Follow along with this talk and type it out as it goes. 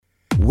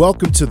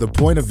Welcome to the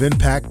Point of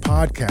Impact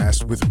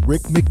podcast with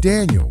Rick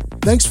McDaniel.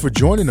 Thanks for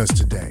joining us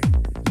today.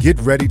 Get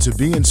ready to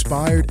be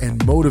inspired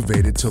and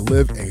motivated to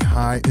live a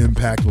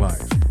high-impact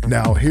life.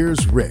 Now,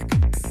 here's Rick.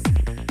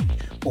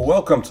 Well,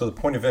 welcome to the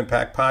Point of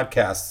Impact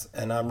podcast,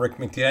 and I'm Rick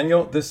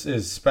McDaniel. This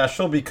is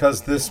special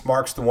because this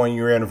marks the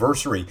one-year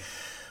anniversary.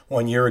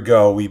 1 year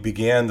ago, we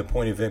began the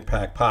Point of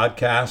Impact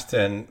podcast,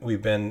 and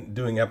we've been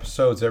doing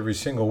episodes every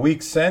single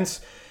week since.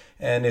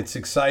 And it's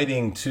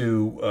exciting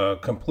to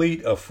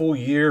complete a full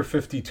year,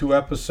 52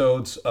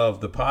 episodes of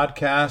the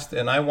podcast.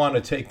 And I want to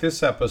take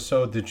this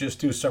episode to just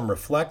do some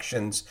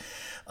reflections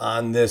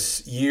on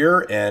this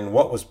year and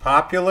what was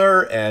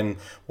popular and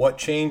what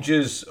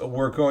changes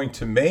we're going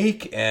to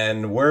make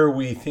and where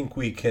we think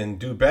we can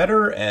do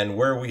better and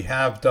where we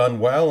have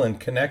done well and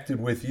connected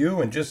with you,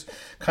 and just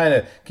kind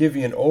of give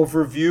you an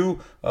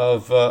overview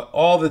of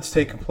all that's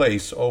taken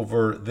place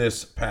over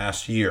this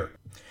past year.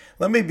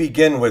 Let me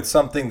begin with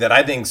something that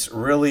I think is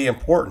really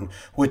important,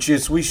 which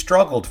is we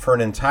struggled for an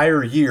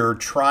entire year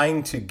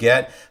trying to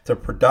get the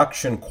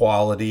production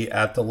quality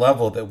at the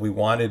level that we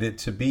wanted it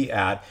to be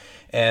at.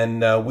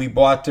 And we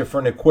bought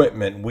different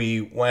equipment.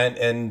 We went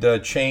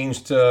and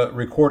changed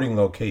recording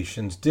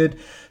locations, did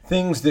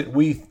things that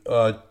we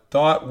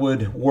thought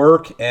would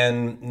work,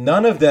 and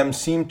none of them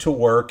seemed to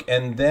work.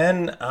 And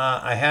then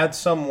I had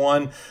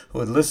someone who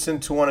had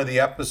listened to one of the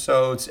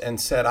episodes and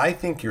said, I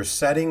think your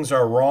settings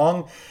are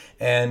wrong,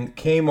 and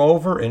came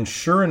over, and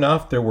sure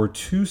enough, there were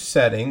two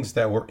settings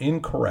that were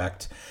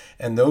incorrect,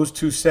 and those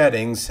two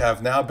settings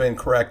have now been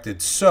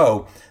corrected.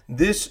 So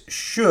this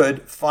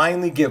should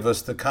finally give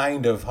us the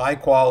kind of high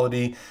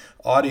quality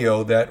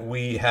audio that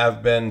we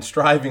have been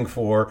striving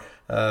for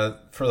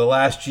the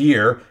last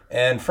year.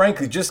 And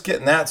frankly, just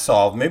getting that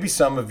solved, maybe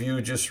some of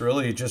you just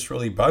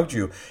really bugged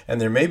you.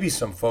 And there may be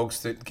some folks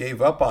that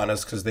gave up on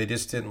us because they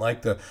just didn't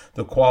like the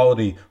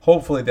quality.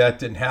 Hopefully that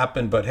didn't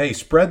happen. But hey,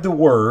 spread the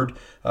word.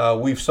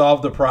 We've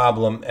solved the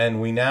problem,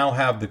 and we now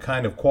have the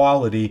kind of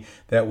quality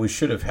that we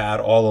should have had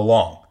all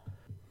along.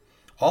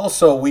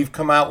 Also, we've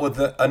come out with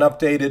an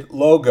updated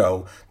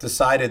logo,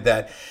 decided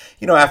that,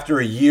 after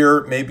a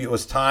year, maybe it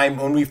was time.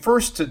 When we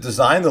first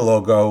designed the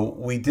logo,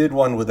 we did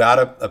one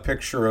without a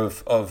picture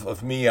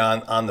of me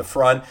on the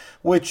front,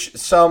 which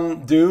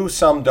some do,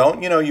 some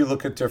don't. You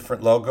look at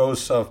different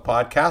logos of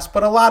podcasts,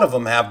 but a lot of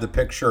them have the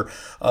picture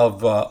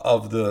of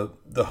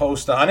the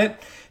host on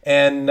it.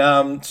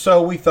 And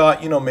so we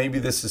thought, maybe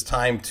this is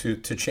time to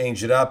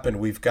change it up. And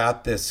we've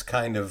got this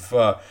kind of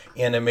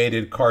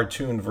animated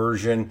cartoon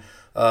version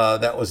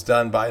that was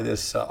done by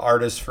this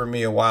artist for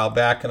me a while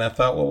back, and I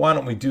thought, well, why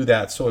don't we do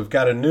that? So we've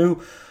got a new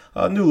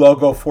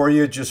logo for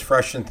you, just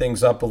freshen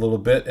things up a little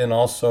bit, and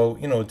also,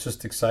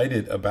 just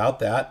excited about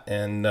that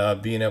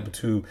and being able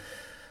to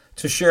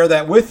share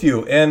that with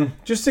you, and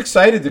just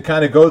excited to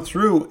kind of go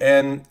through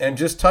and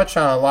just touch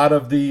on a lot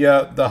of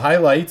the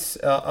highlights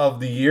of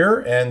the year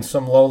and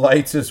some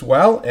lowlights as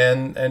well,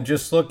 and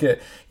just look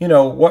at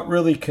what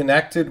really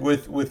connected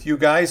with you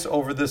guys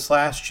over this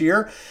last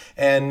year,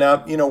 and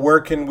where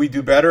can we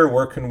do better,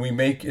 where can we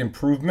make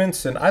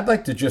improvements. And I'd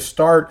like to just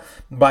start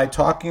by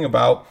talking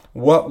about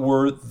what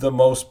were the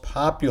most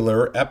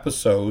popular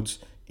episodes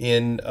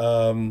in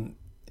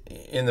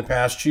the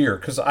past year,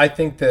 because I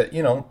think that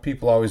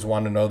people always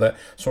want to know that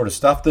sort of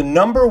stuff. The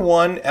number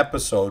one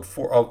episode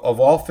of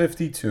all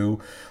 52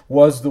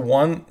 was the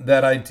one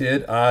that I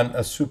did on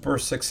a super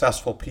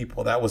successful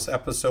people. That was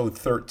episode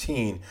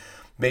 13,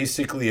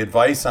 basically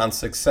advice on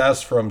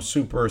success from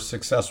super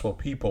successful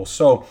people.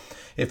 So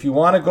if you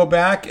want to go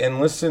back and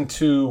listen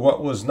to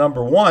what was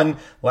number one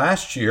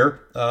last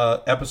year,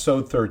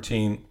 episode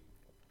 13,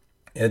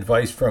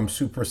 advice from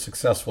super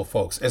successful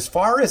folks. As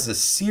far as a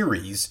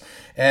series,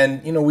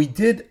 and we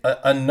did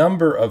a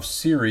number of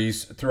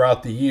series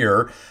throughout the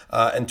year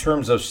in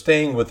terms of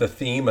staying with a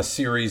theme, a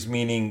series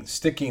meaning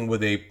sticking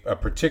with a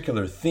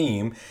particular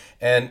theme,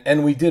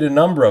 and we did a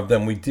number of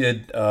them. We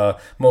did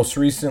most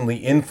recently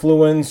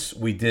influence,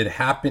 we did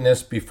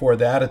happiness before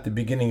that at the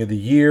beginning of the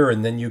year,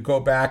 and then you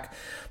go back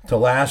to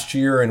last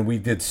year and we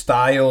did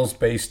styles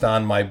based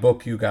on my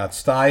book, You Got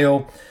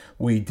Style.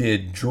 We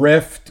did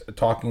drift,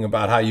 talking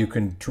about how you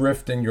can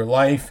drift in your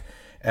life.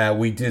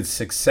 We did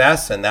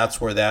success, and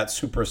that's where that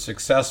super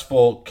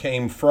successful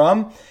came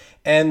from.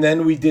 And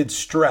then we did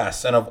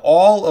stress. And of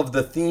all of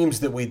the themes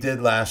that we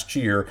did last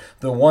year,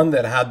 the one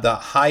that had the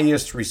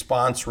highest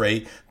response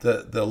rate,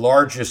 the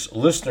largest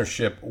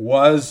listenership,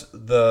 was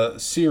the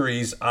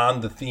series on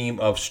the theme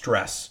of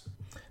stress.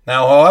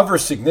 Now, however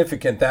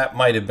significant that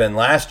might have been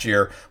last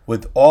year,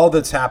 with all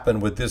that's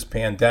happened with this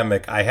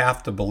pandemic, I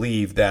have to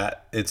believe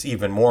that it's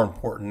even more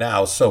important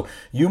now. So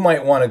you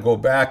might want to go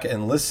back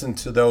and listen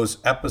to those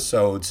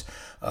episodes.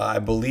 I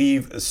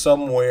believe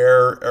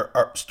somewhere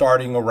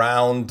starting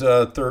around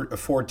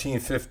 14,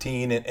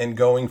 15 and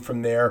going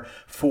from there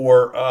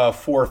for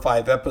 4 or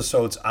 5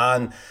 episodes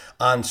on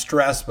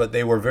stress, but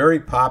they were very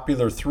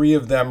popular. 3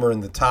 of them are in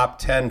the top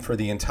 10 for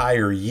the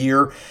entire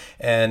year,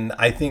 and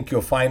I think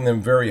you'll find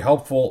them very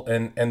helpful.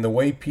 And the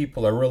way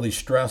people are really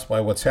stressed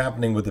by what's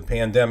happening with the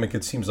pandemic,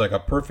 it seems like a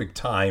perfect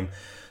time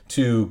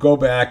to go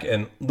back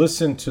and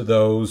listen to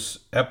those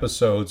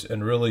episodes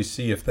and really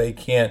see if they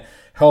can't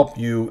help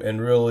you and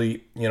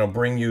really,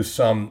 bring you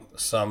some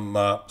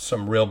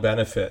real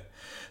benefit.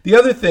 The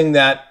other thing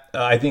that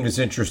I think is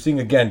interesting,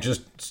 again,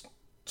 just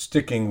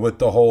sticking with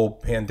the whole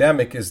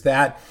pandemic, is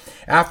that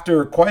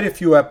after quite a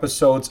few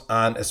episodes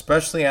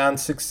especially on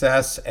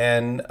success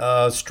and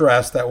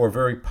stress that were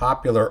very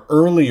popular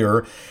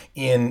earlier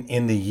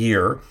in the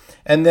year,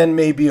 and then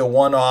maybe a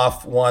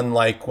one-off one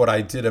like what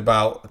I did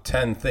about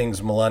 10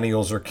 things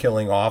millennials are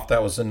killing off,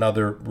 that was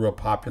another real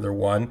popular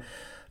one.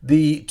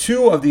 The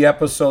two of the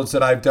episodes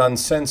that I've done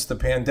since the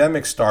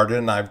pandemic started,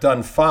 and I've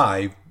done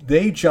 5,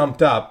 they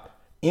jumped up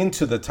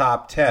into the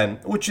top 10,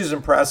 which is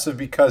impressive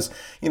because,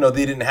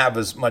 they didn't have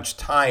as much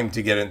time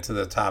to get into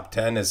the top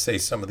 10 as, say,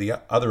 some of the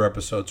other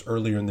episodes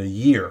earlier in the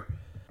year.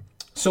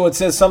 So it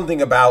says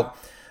something about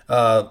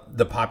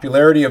the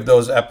popularity of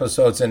those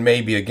episodes and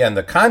maybe, again,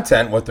 the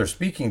content, what they're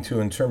speaking to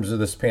in terms of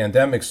this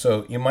pandemic.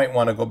 So you might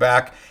want to go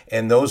back,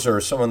 and those are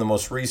some of the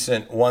most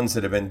recent ones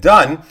that have been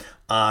done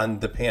on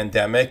the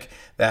pandemic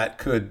that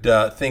could,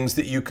 things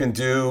that you can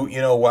do,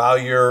 while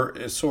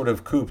you're sort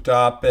of cooped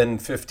up,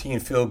 and 15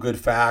 feel-good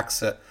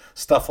facts,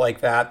 stuff like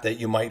that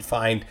you might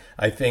find,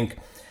 I think,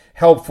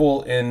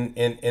 helpful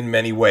in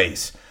many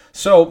ways.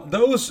 So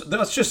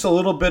that's just a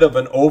little bit of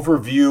an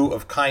overview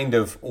of kind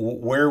of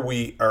where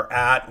we are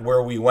at,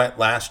 where we went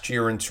last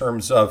year in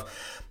terms of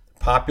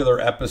popular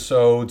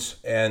episodes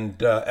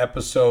and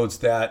episodes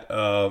that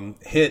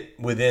hit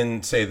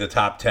within, say, the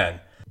top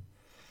 10.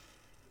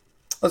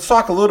 Let's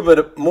talk a little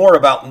bit more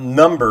about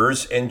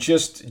numbers and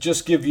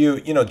just give you,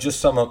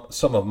 just some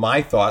of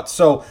my thoughts.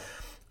 So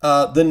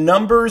the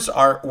numbers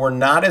were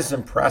not as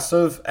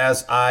impressive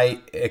as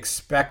I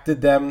expected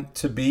them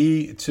to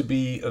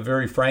be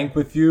very frank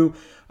with you.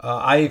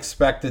 I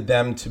expected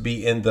them to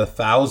be in the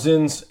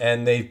thousands,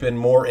 and they've been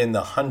more in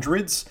the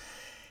hundreds.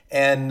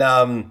 And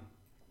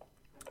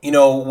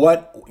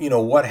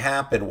what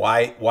happened?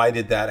 Why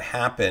did that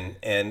happen?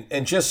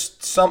 And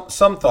just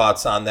some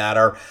thoughts on that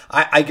are,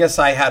 I guess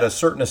I had a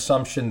certain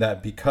assumption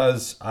that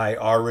because I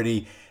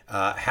already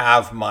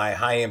have my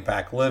high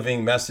impact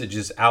living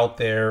messages out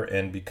there,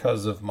 and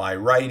because of my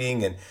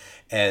writing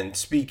and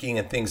speaking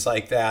and things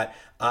like that,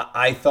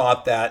 I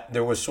thought that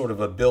there was sort of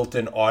a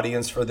built-in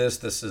audience for this.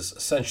 This is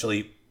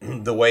essentially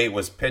the way it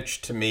was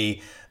pitched to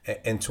me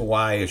into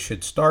why I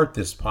should start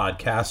this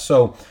podcast.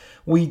 So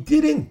we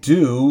didn't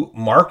do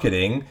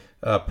marketing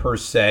per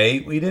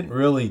se. We didn't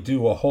really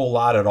do a whole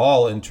lot at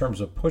all in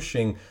terms of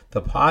pushing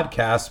the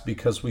podcast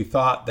because we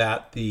thought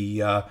that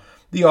the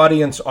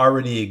audience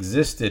already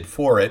existed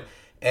for it.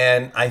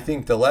 And I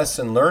think the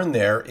lesson learned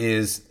there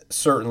is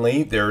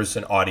certainly there's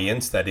an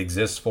audience that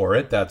exists for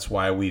it. That's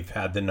why we've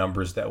had the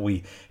numbers that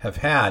we have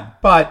had.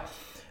 But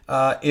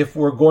if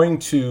we're going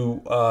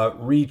to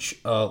reach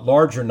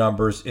larger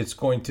numbers, it's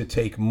going to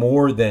take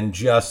more than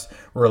just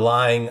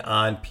relying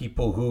on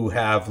people who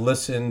have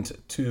listened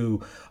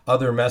to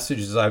other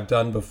messages I've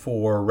done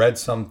before, read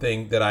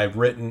something that I've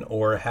written,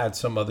 or had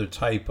some other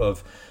type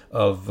of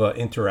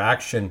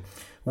interaction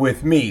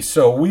with me.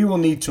 So we will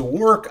need to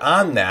work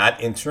on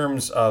that in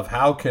terms of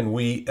how can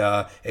we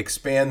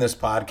expand this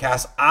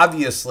podcast.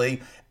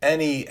 Obviously,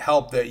 any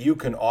help that you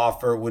can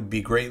offer would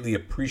be greatly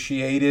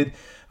appreciated.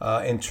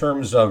 In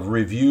terms of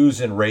reviews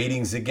and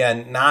ratings,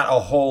 again, not a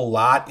whole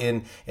lot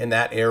in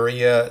that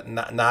area,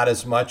 not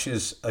as much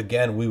as,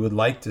 again, we would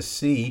like to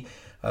see.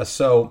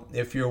 So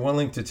if you're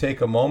willing to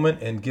take a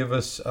moment and give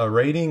us a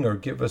rating or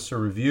give us a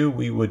review,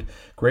 we would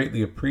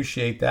greatly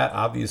appreciate that.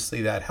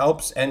 Obviously, that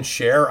helps. And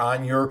share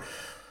on your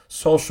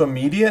social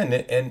media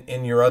and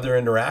in your other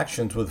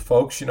interactions with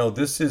folks.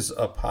 This is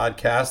a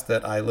podcast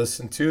that I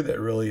listen to that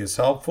really is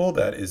helpful,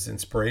 that is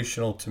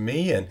inspirational to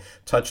me, and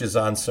touches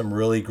on some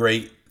really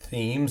great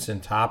themes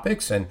and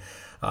topics, and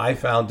I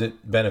found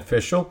it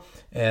beneficial.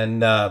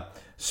 And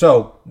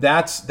so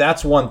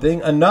that's one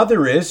thing.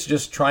 Another is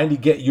just trying to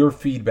get your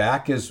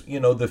feedback. Is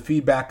the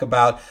feedback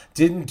about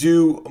didn't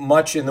do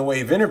much in the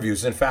way of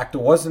interviews. In fact,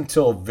 it wasn't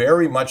until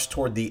very much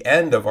toward the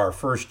end of our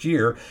first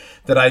year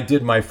that I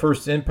did my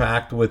first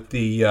impact with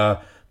the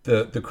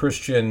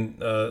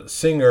Christian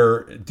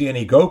singer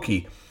Danny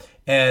Gokey.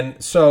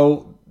 And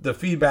so the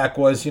feedback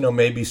was,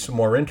 maybe some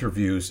more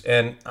interviews.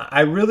 And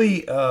I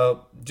really,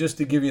 just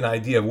to give you an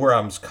idea of where I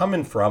was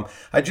coming from,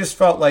 I just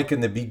felt like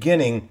in the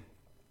beginning,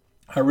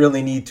 I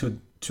really need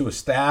to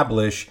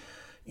establish,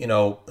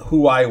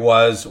 who I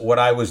was, what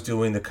I was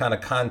doing, the kind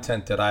of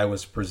content that I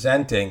was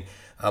presenting.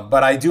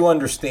 But I do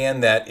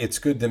understand that it's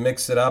good to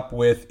mix it up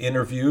with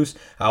interviews.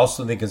 I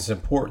also think it's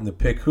important to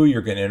pick who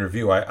you're going to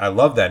interview. I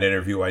love that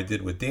interview I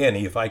did with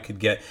Danny. If I could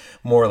get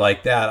more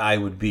like that, I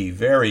would be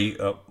very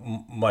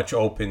much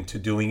open to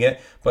doing it.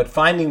 But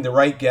finding the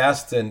right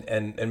guest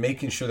and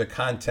making sure the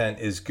content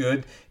is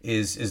good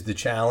is the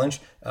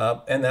challenge.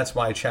 And that's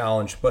my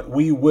challenge. But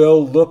we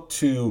will look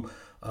to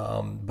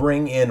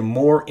bring in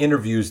more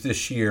interviews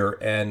this year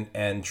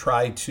and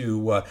try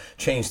to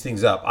change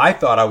things up. I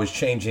thought I was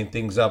changing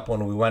things up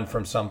when we went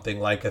from something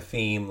like a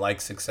theme like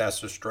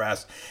success or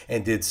stress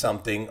and did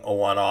something a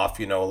one-off,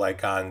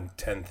 like on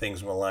 10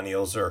 things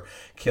millennials or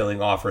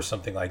killing off or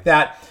something like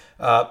that.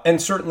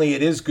 And certainly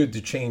it is good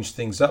to change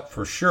things up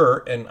for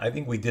sure. And I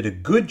think we did a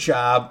good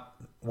job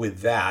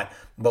with that,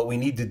 but we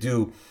need to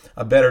do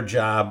a better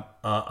job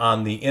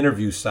on the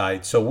interview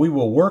side. So we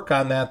will work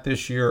on that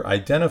this year,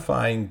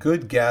 identifying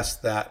good guests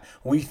that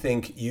we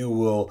think you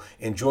will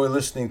enjoy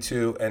listening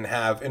to and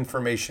have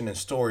information and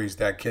stories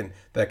that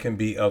can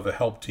be of a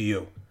help to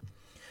you.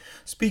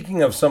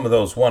 Speaking of some of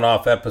those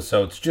one-off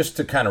episodes, just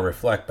to kind of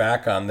reflect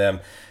back on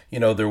them,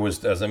 there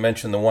was, as I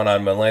mentioned, the one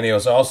on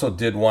millennials. I also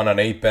did one on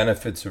 8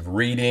 benefits of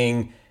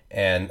reading,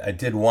 and I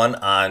did one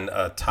on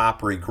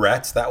top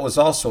regrets. That was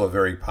also a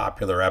very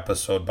popular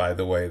episode, by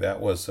the way.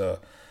 That was a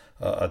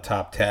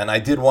top 10. I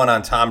did one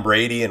on Tom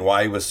Brady and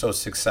why he was so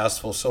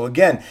successful. So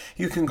again,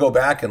 you can go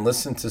back and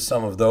listen to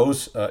some of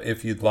those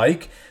if you'd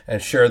like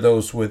and share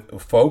those with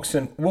folks.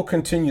 And we'll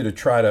continue to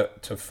try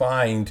to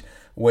find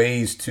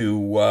ways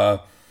to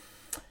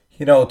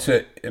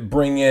to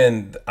bring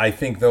in, I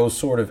think, those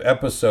sort of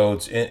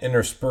episodes,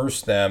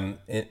 intersperse them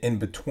in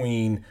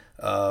between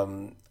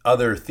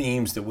other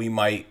themes that we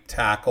might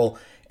tackle.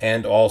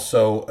 And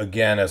also,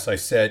 again, as I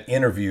said,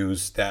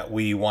 interviews that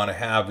we want to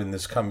have in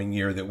this coming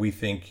year that we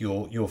think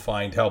you'll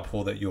find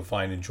helpful, that you'll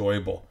find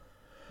enjoyable.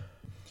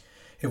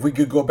 If we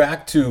could go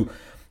back to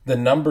the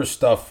number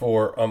stuff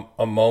for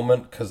a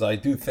moment, because I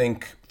do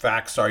think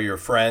facts are your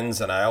friends,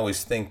 and I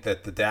always think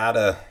that the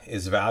data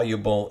is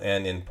valuable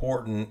and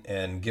important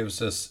and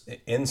gives us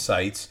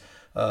insights.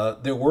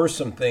 There were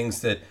some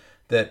things that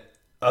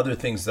other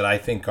things that I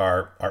think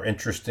are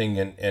interesting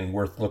and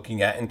worth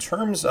looking at in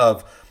terms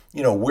of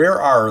where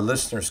are our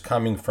listeners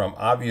coming from?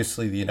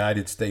 Obviously, the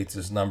United States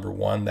is number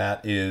one.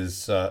 That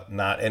is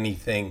not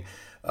anything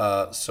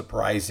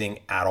surprising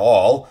at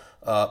all.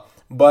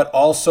 But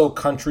also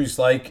countries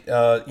like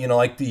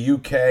like the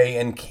UK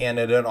and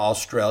Canada and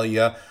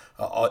Australia,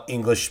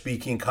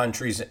 English-speaking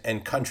countries,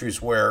 and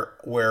countries where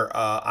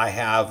I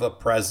have a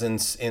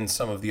presence in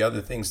some of the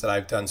other things that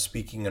I've done,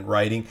 speaking and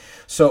writing.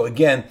 So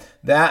again,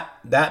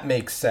 that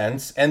makes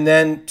sense. And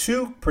then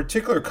 2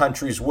 particular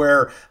countries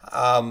where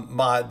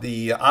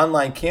the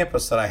online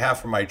campus that I have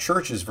for my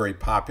church is very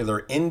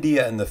popular: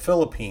 India and the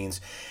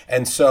Philippines.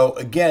 And so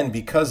again,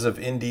 because of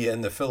India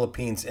and the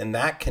Philippines and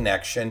that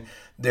connection,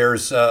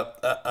 there's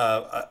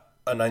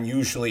an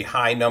unusually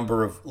high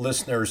number of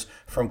listeners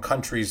from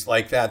countries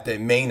like that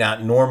may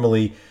not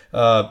normally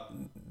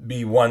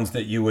be ones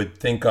that you would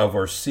think of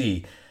or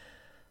see.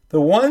 The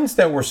ones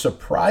that were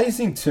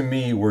surprising to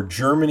me were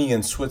Germany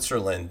and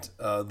Switzerland.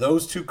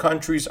 Those 2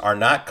 countries are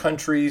not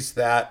countries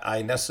that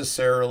I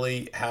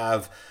necessarily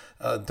have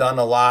done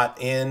a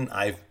lot in.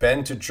 I've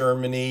been to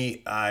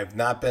Germany. I've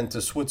not been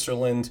to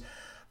Switzerland.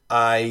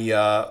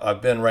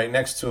 I've been right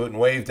next to it and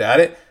waved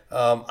at it.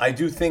 I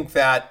do think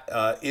that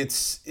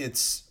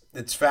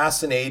it's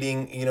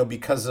fascinating,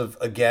 because of,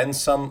 again,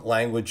 some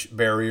language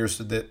barriers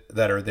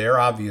that are there.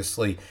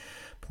 Obviously,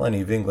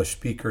 plenty of English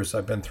speakers.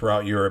 I've been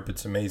throughout Europe.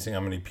 It's amazing how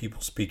many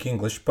people speak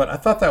English. But I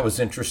thought that was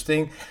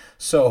interesting.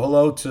 So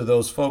hello to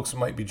those folks who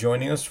might be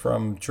joining us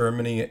from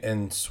Germany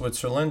and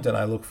Switzerland. And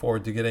I look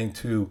forward to getting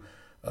to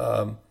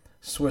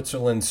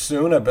Switzerland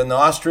soon. I've been to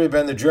Austria,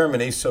 been to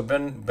Germany, so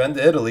been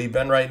to Italy,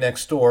 been right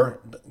next door.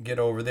 Get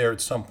over there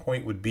at some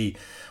point would be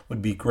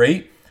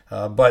great.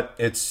 But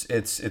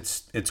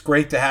it's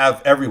great to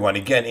have everyone.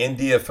 Again,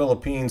 India,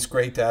 Philippines,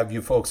 great to have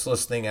you folks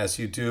listening as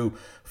you do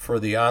for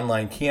the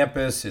online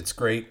campus. It's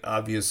great,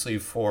 obviously,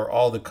 for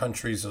all the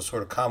countries, the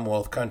sort of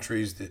Commonwealth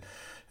countries,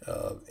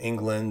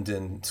 England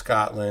and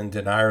Scotland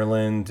and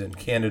Ireland and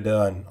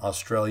Canada and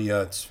Australia.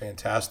 It's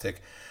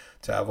fantastic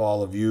to have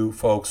all of you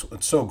folks.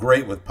 It's so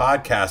great with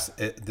podcasts.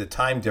 The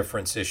time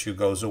difference issue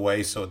goes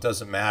away, so it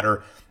doesn't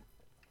matter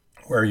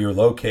where you're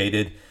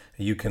located.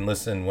 You can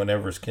listen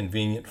whenever it's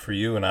convenient for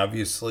you. And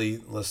obviously,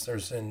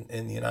 listeners in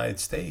the United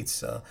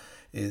States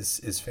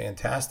is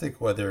fantastic,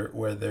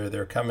 whether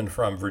they're coming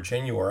from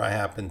Virginia, where I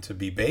happen to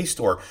be based,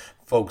 or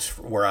folks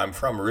where I'm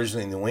from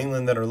originally in New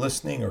England that are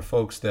listening, or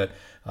folks that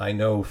I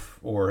know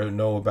or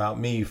know about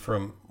me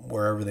from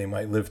wherever they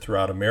might live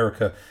throughout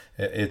America.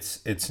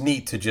 It's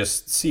neat to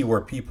just see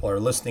where people are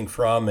listening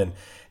from,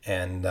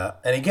 and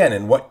again,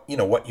 and what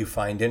you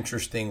find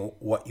interesting,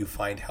 what you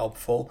find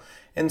helpful.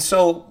 And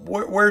so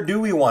where do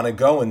we want to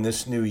go in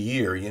this new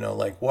year?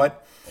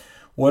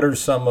 What are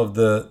some of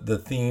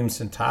the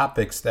themes and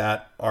topics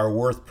that are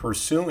worth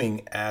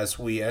pursuing as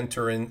we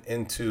enter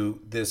into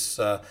this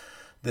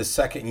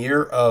second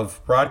year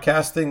of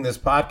broadcasting this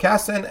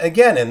podcast? And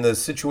again, in the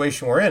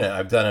situation we're in,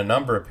 I've done a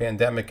number of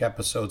pandemic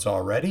episodes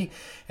already,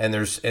 and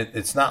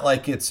it's not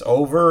like it's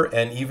over.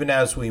 And even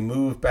as we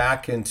move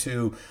back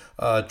into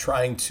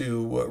trying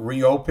to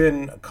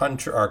reopen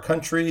our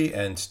country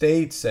and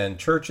states and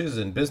churches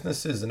and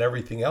businesses and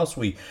everything else,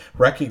 we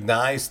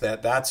recognize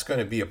that that's going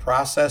to be a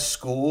process.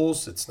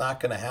 Schools, it's not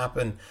going to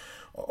happen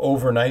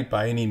overnight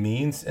by any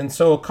means. And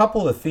so a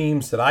couple of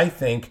themes that I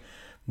think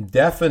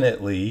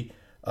definitely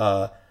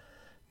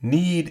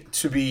need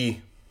to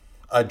be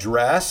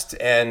addressed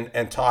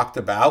and talked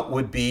about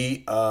would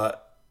be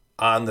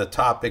on the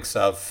topics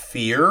of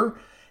fear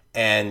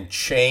and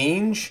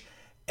change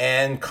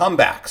and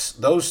comebacks.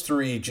 Those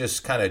three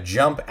just kind of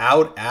jump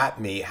out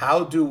at me.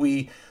 How do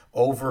we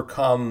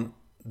overcome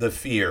the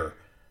fear?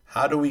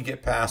 How do we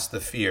get past the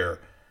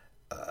fear?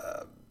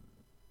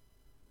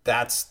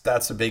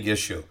 That's a big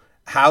issue.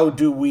 How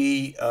do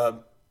we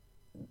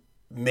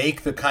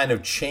make the kind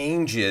of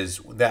changes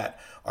that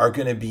are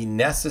going to be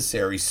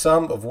necessary,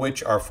 some of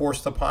which are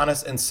forced upon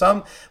us, and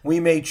some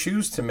we may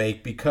choose to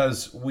make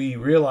because we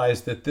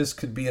realize that this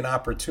could be an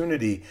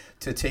opportunity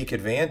to take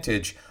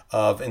advantage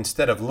of.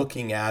 Instead of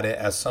looking at it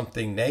as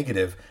something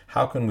negative,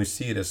 how can we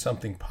see it as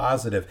something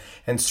positive?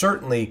 And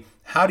certainly,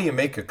 how do you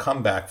make a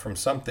comeback from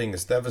something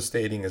as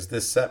devastating as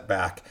this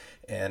setback?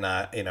 And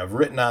I've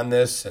written on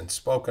this and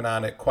spoken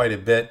on it quite a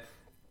bit,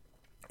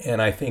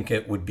 and I think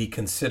it would be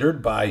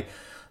considered by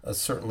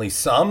certainly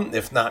some,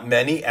 if not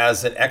many,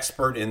 as an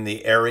expert in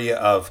the area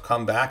of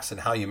comebacks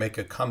and how you make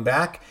a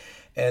comeback.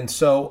 And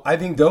so I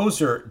think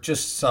those are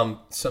just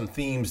some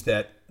themes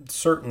that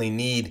certainly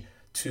need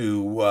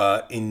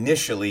to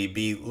initially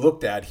be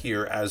looked at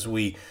here as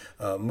we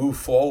move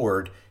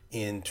forward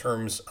in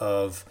terms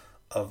of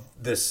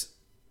this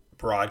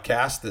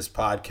broadcast, this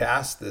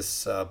podcast,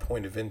 this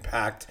Point of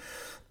Impact.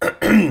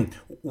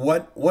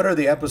 What are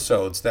the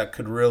episodes that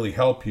could really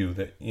help you,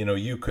 that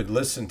you could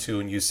listen to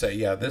and you say,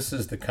 yeah, this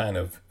is the kind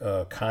of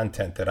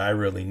content that I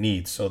really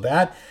need? So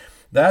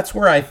that's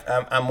where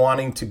I'm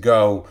wanting to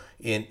go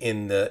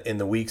in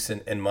the weeks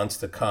and months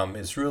to come,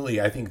 is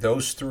really, I think,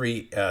 those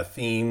three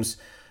themes,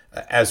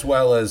 as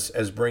well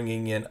as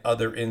bringing in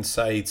other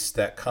insights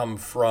that come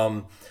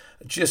from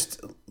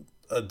just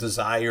a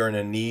desire and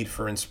a need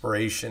for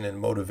inspiration and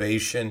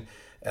motivation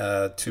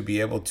to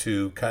be able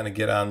to kind of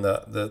get on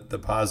the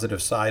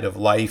positive side of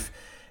life,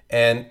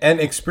 and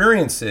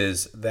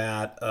experiences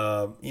that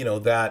I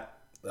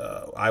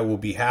will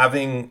be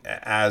having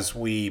as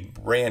we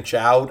branch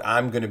out.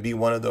 I'm going to be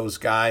one of those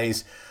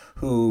guys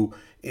who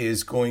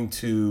is going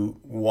to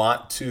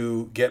want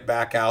to get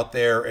back out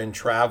there and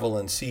travel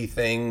and see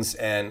things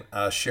and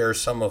share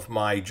some of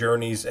my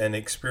journeys and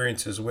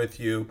experiences with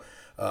you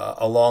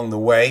along the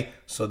way.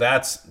 So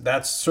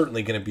that's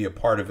certainly going to be a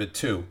part of it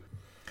too.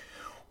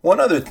 One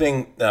other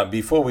thing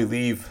before we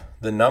leave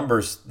the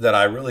numbers that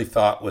I really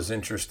thought was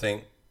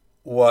interesting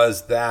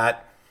was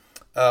that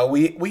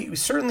we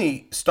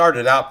certainly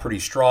started out pretty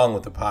strong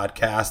with the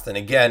podcast. And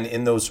again,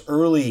 in those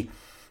early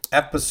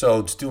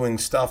episodes, doing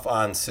stuff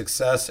on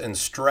success and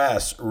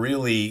stress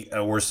really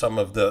were some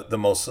of the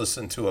most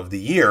listened to of the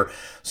year.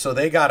 So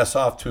they got us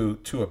off to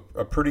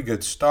a pretty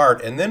good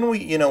start. And then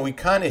we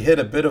kind of hit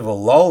a bit of a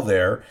lull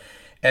there.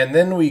 And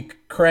then we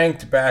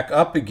cranked back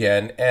up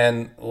again.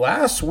 And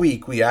last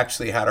week, we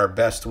actually had our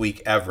best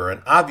week ever.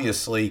 And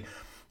obviously,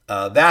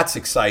 that's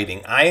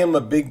exciting. I am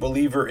a big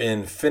believer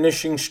in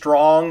finishing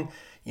strong.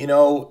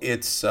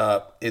 It's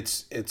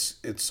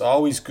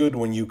always good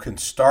when you can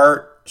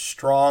start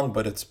strong,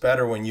 but it's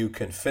better when you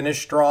can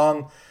finish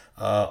strong.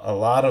 A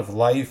lot of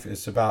life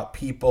is about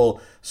people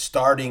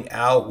starting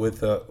out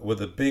with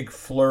a big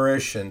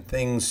flourish and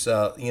things,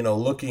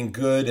 looking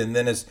good. And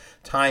then as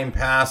time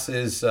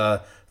passes,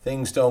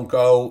 things don't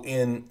go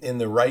in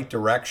the right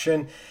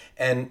direction.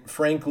 And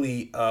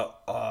frankly,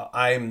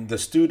 I'm the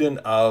student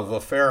of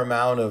a fair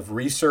amount of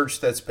research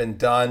that's been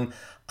done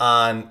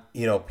on,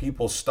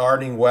 people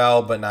starting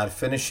well but not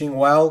finishing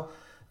well.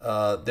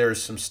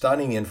 There's some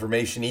stunning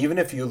information. Even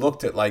if you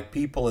looked at like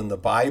people in the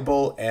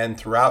Bible and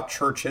throughout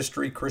church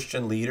history,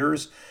 Christian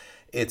leaders,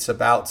 it's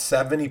about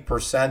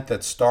 70%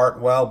 that start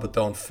well but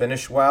don't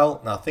finish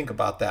well. Now think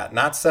about that.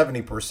 Not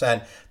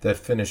 70% that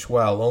finish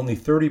well. Only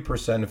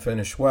 30%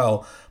 finish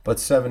well, but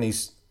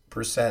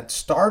 70%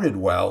 started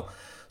well.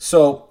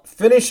 So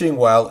finishing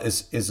well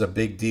is a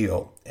big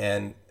deal.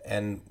 And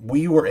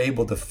we were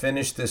able to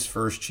finish this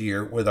first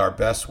year with our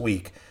best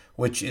week,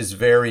 which is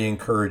very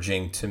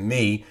encouraging to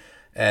me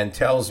and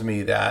tells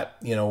me that,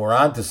 we're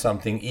onto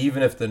something,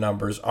 even if the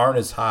numbers aren't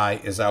as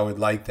high as I would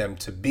like them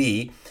to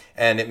be.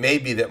 And it may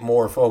be that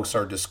more folks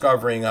are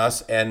discovering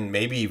us, and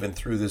maybe even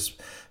through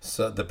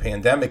the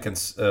pandemic,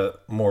 and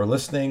more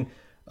listening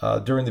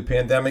during the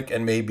pandemic,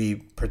 and maybe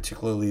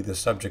particularly the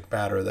subject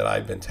matter that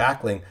I've been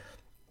tackling,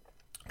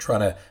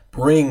 trying to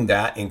bring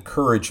that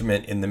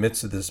encouragement in the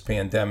midst of this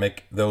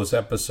pandemic. Those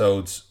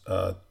episodes,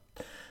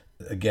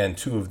 again,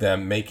 2 of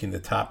them making the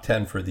top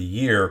 10 for the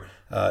year,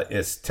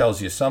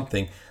 tells you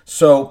something.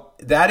 So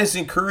that is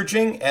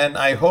encouraging, and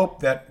I hope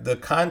that the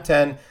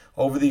content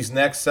over these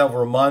next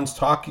several months,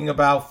 talking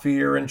about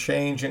fear and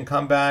change and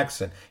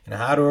comebacks, and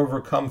how to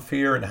overcome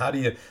fear, and how do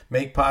you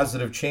make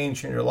positive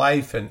change in your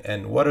life,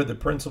 and what are the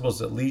principles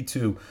that lead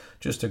to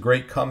just a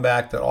great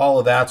comeback, that all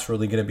of that's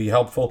really going to be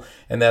helpful,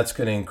 and that's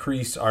going to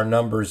increase our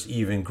numbers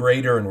even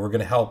greater, and we're going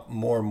to help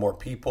more and more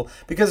people.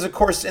 Because, of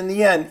course, in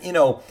the end,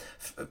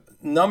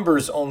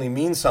 numbers only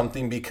mean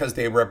something because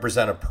they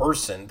represent a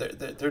person.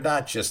 They're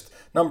not just,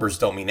 numbers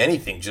don't mean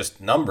anything,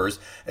 just numbers.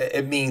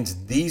 It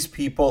means these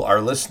people are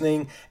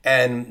listening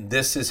and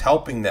this is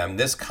helping them.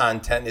 This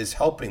content is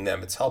helping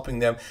them. It's helping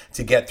them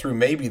to get through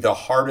maybe the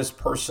hardest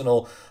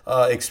personal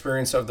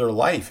experience of their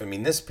life. I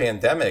mean, this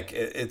pandemic,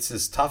 it's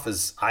as tough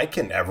as I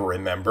can ever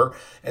remember.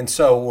 And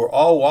so we're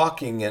all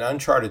walking in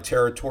uncharted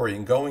territory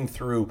and going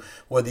through,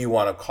 whether you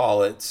want to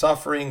call it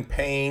suffering,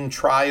 pain,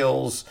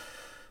 trials,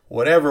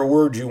 whatever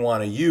word you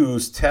want to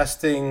use,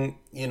 testing,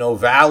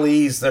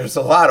 valleys. There's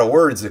a lot of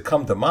words that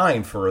come to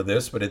mind for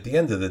this, but at the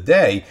end of the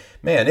day,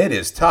 man, it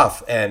is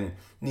tough and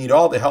need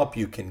all the help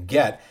you can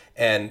get.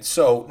 And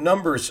so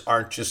numbers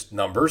aren't just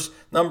numbers.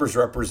 Numbers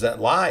represent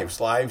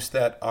lives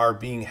that are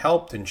being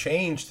helped and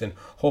changed and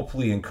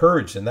hopefully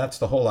encouraged. And that's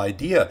the whole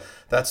idea.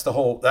 That's the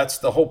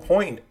whole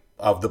point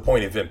of the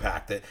Point of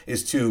Impact,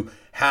 is to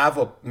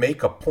make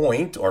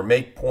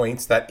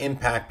points that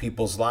impact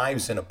people's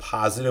lives in a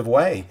positive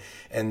way.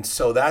 And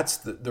so that's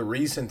the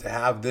reason to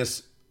have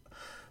this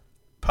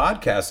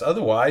podcast.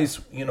 Otherwise,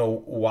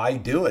 why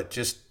do it?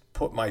 Just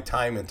put my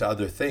time into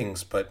other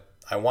things. But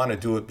I want to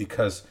do it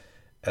because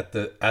at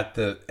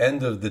the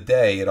end of the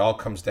day, it all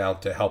comes down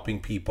to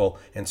helping people,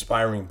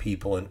 inspiring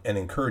people, and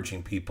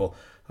encouraging people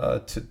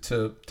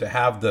to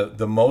have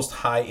the most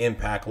high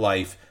impact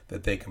life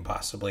that they can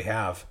possibly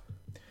have.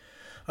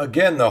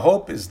 Again, the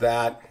hope is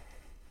that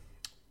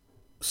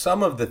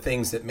some of the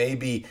things that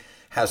maybe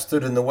has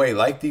stood in the way,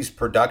 like these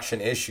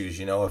production issues,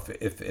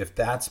 if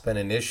that's been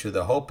an issue,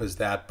 the hope is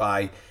that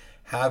by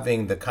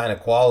having the kind of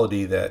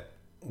quality that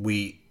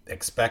we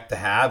expect to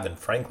have, and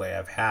frankly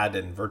I've had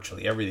in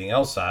virtually everything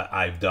else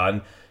I've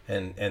done,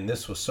 and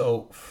this was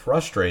so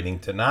frustrating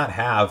to not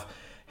have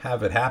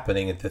it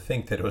happening, and to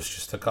think that it was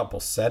just a couple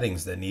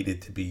settings that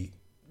needed to be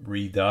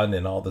redone,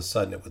 and all of a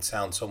sudden it would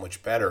sound so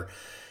much better.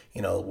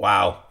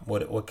 Wow,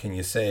 what can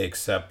you say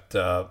except,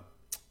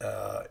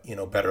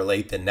 better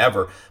late than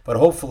never. But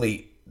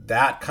hopefully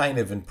that kind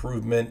of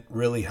improvement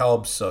really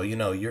helps. So,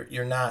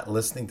 you're not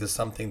listening to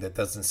something that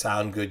doesn't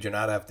sound good. You're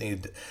not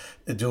having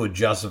to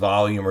adjust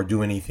volume or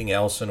do anything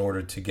else in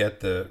order to get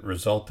the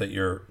result that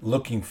you're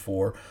looking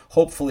for.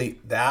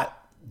 Hopefully that,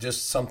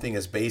 just something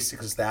as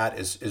basic as that,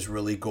 is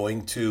really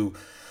going to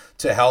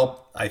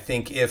help. I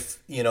think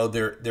if,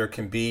 there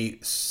can be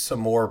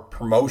some more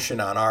promotion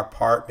on our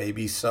part,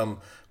 maybe some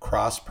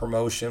cross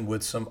promotion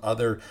with some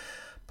other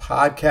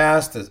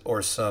podcasts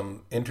or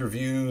some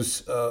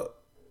interviews,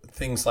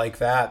 things like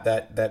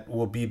that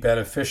will be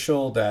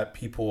beneficial, that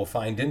people will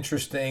find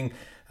interesting,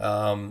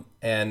 and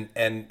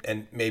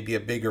maybe a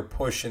bigger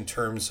push in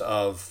terms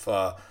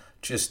of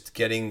just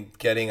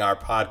getting our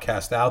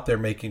podcast out there,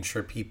 making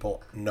sure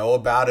people know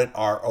about it,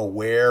 are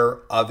aware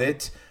of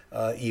it.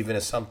 Even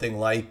as something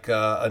like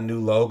a new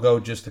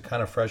logo, just to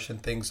kind of freshen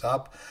things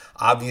up.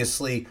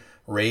 Obviously,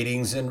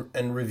 ratings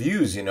and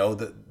reviews,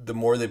 the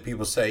more that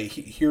people say,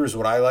 here's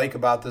what I like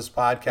about this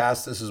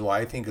podcast, this is why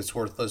I think it's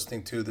worth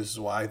listening to, this is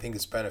why I think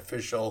it's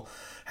beneficial.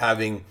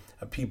 Having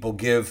people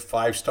give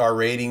 5-star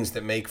ratings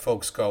that make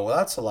folks go, well,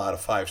 that's a lot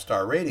of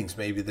 5-star ratings.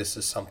 Maybe this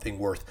is something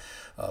worth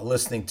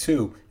listening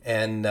to.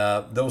 And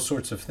those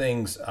sorts of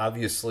things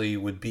obviously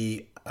would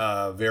be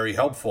very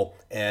helpful.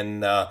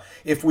 And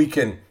if we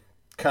can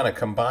kind of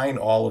combine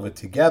all of it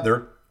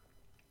together,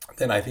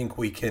 then I think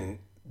we can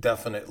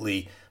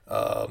definitely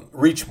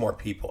reach more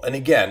people. And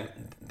again,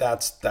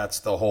 that's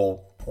the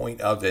whole point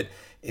of it,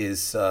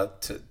 is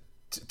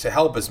to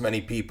help as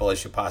many people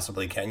as you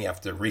possibly can. You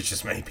have to reach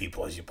as many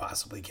people as you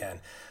possibly can.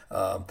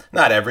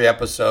 Not every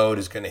episode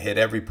is going to hit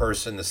every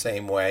person the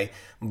same way,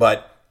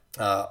 but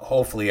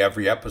hopefully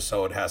every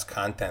episode has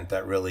content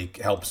that really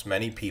helps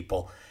many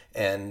people.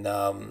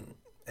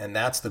 And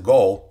that's the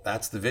goal.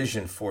 That's the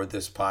vision for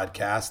this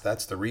podcast.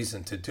 That's the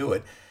reason to do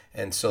it.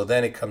 And so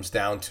then it comes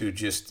down to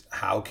just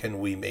how can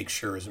we make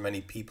sure as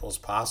many people as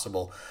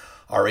possible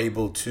are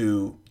able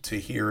to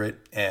hear it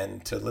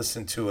and to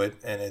listen to it,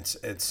 and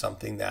it's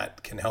something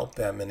that can help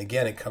them. And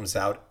again, it comes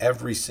out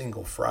every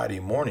single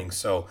Friday morning,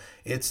 so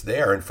it's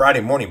there. And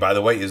Friday morning, by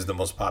the way, is the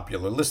most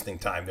popular listening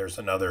time. There's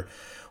another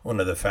one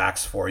of the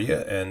facts for you,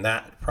 and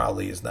that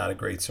probably is not a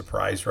great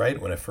surprise, right?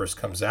 When it first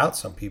comes out,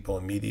 some people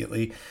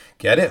immediately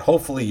get it.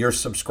 Hopefully you're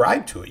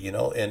subscribed to it,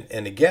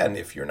 and again,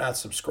 if you're not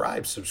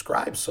subscribe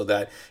so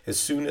that as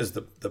soon as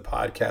the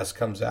podcast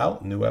comes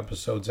out, new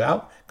episodes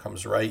out,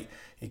 comes right,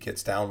 it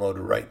gets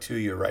downloaded right to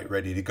you, right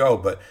ready to go.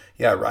 But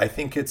yeah, I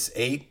think it's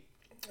 8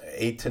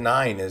 to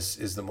 9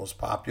 is the most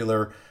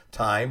popular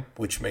time,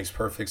 which makes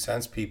perfect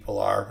sense. People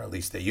are, at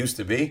least they used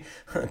to be,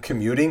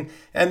 commuting,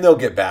 and they'll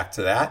get back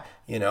to that,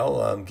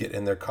 get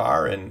in their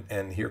car,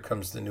 and here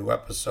comes the new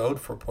episode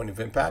for Point of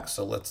Impact.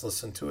 So let's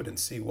listen to it and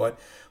see what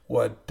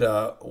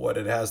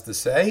it has to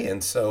say.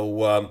 And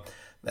so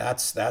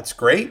that's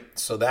great.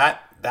 So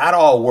that that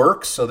all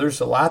works. So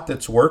there's a lot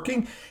that's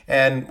working,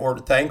 and we're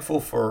thankful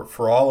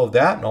for all of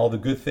that and all the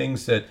good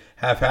things that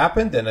have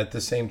happened. And at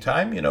the same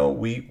time,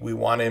 we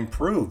want to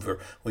improve, or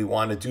we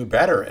want to do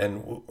better.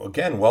 And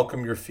again,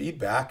 welcome your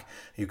feedback.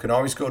 You can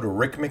always go to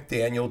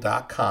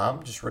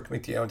rickmcdaniel.com, just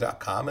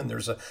rickmcdaniel.com, and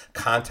there's a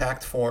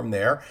contact form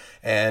there,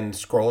 and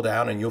scroll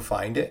down and you'll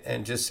find it,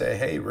 and just say,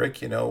 hey, Rick,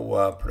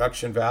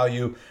 production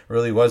value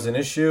really was an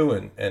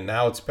issue, and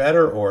now it's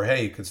better, or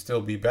hey, it could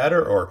still be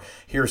better, or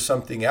here's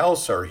something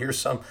else, or here's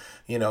some,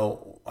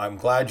 I'm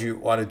glad you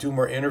want to do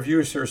more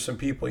interviews. There's some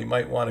people you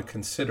might want to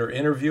consider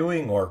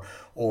interviewing, or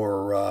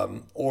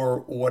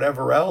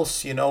whatever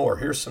else, or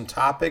here's some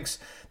topics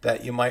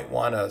that you might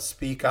want to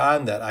speak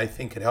on that I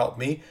think could help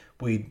me.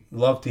 We'd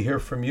love to hear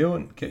from you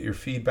and get your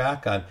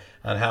feedback on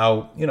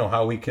how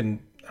we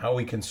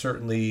can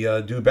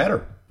certainly do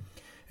better.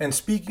 And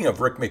speaking of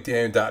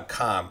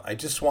rickmcdaniel.com, I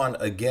just want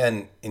to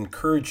again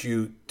encourage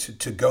you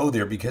to go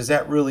there, because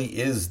that really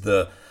is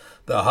the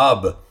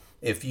hub.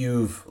 If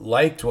you've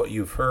liked what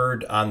you've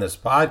heard on this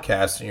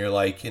podcast and you're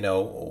like,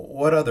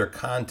 what other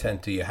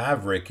content do you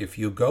have, Rick? If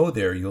you go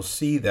there, you'll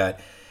see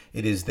that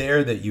it is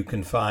there that you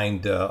can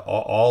find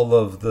all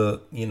of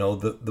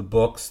the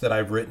books that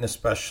I've written,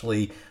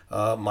 especially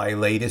my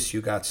latest,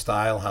 You Got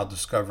Style, How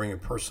Discovering Your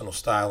Personal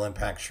Style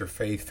Impacts Your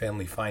Faith,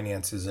 Family,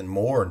 Finances, and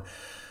More. And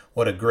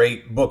what a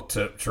great book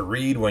to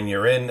read when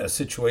you're in a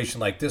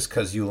situation like this,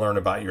 because you learn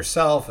about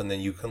yourself, and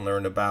then you can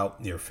learn about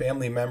your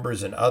family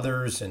members and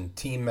others and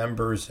team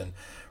members, and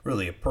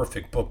really a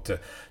perfect book to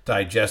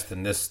digest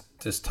in this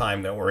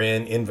time that we're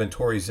in.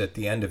 Inventories at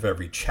the end of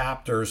every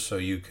chapter, so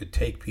you could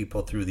take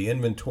people through the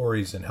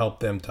inventories and help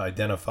them to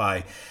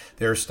identify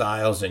their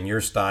styles and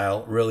your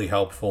style. Really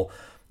helpful.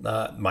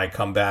 My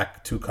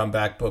two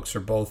comeback books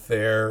are both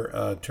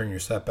there. Turn Your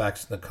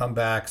Setbacks into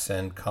Comebacks,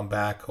 and Come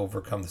Back,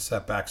 Overcome the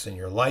Setbacks in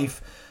Your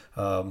Life.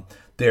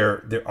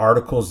 They're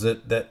articles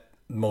that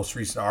most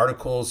recent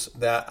articles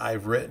that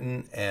I've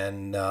written,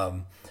 and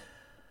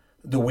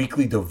the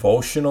weekly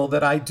devotional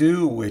that I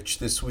do, which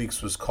this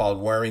week's was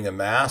called Wearing a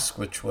Mask,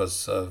 which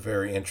was a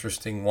very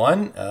interesting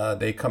one.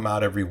 They come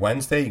out every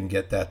Wednesday. You can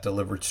get that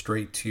delivered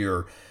straight to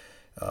your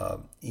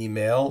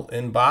email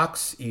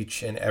inbox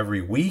each and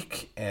every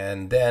week.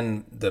 And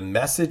then the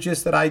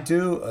messages that I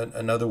do,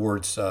 in other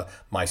words,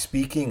 my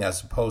speaking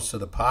as opposed to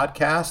the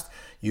podcast,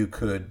 you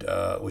could,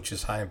 which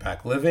is High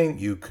Impact Living,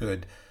 you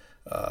could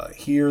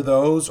hear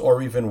those,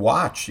 or even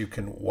watch. You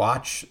can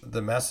watch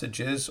the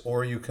messages,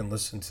 or you can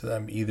listen to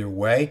them either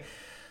way.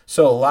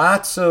 So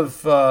lots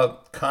of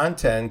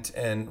content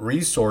and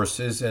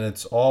resources, and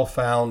it's all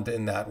found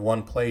in that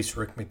one place,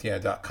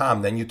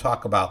 rickmcdaniel.com. Then you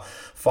talk about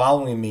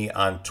following me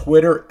on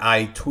Twitter.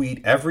 I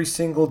tweet every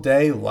single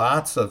day,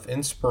 lots of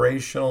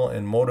inspirational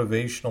and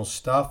motivational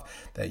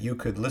stuff that you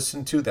could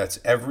listen to. That's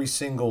every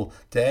single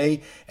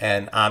day.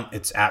 And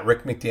it's at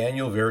Rick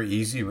McDaniel, very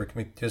easy.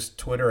 Just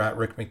Twitter at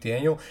Rick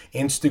McDaniel.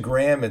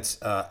 Instagram,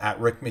 it's at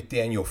Rick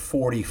McDaniel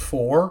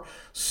 44.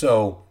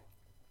 So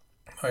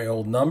my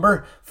old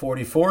number,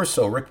 44.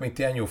 So Rick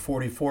McDaniel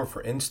 44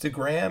 for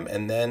Instagram.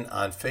 And then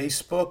on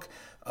Facebook,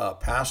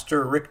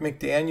 Pastor Rick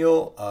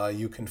McDaniel,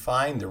 you can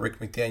find the Rick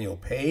McDaniel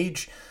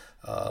page.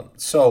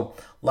 So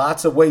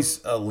lots of ways.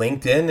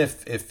 LinkedIn,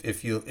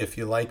 if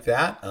you like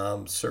that,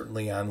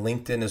 certainly on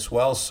LinkedIn as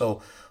well.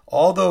 So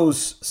all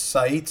those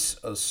sites,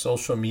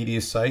 social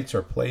media sites,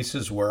 are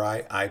places where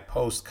I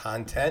post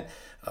content.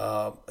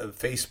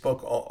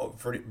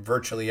 Facebook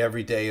virtually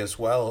every day as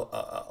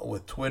well,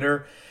 with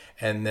Twitter.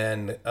 And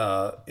then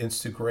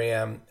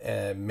Instagram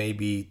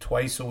maybe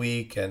twice a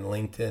week, and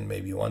LinkedIn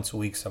maybe once a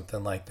week,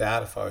 something like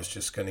that, if I was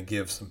just going to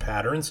give some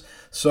patterns.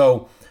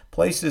 So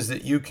places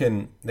that you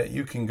can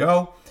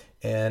go,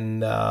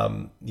 and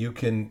you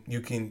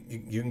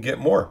can get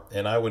more.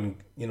 And I would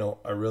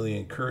I really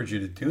encourage you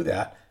to do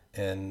that.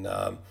 And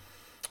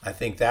I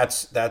think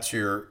that's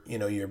your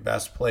your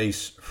best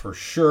place for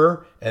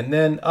sure. And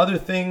then other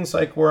things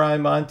like where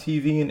I'm on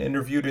TV and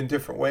interviewed in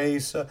different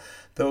ways,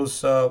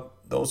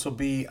 those will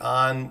be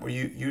on where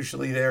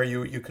usually there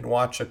you can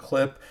watch a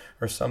clip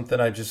or something.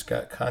 I just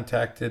got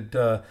contacted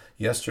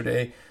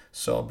yesterday,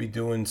 so I'll be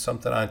doing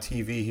something on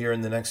TV here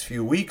in the next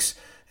few weeks.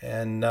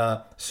 And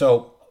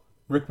so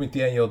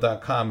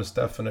rickmcdaniel.com is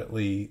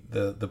definitely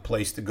the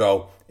place to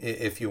go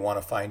if you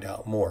want to find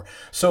out more.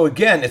 So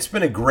again, it's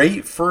been a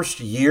great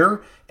first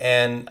year,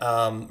 and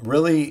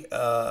really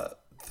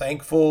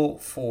thankful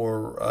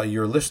for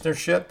your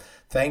listenership.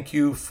 Thank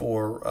you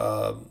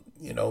for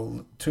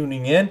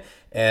tuning in,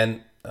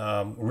 and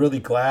really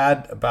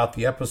glad about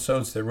the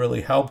episodes that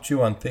really helped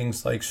you on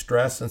things like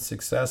stress and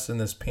success in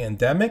this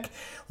pandemic.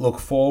 Look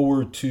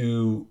forward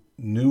to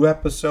new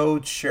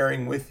episodes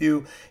sharing with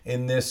you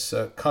in this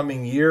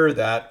coming year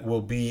that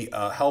will be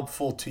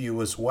helpful to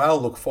you as well.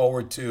 Look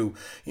forward to,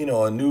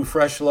 a new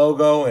fresh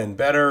logo and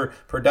better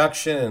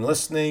production and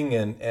listening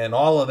and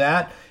all of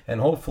that. And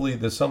hopefully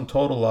the sum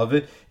total of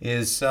it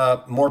is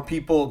more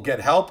people get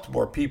helped,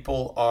 more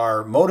people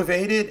are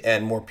motivated,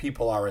 and more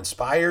people are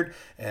inspired.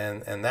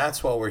 And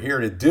that's what we're here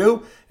to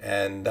do.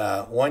 And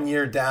 1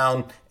 year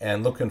down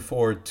and looking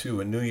forward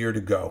to a new year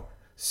to go.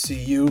 See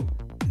you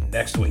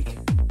next week.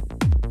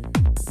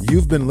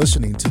 You've been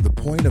listening to the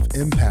Point of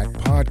Impact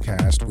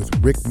podcast with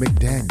Rick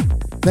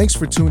McDaniel. Thanks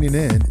for tuning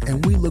in,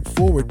 and we look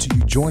forward to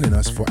you joining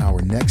us for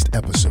our next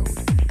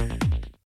episode.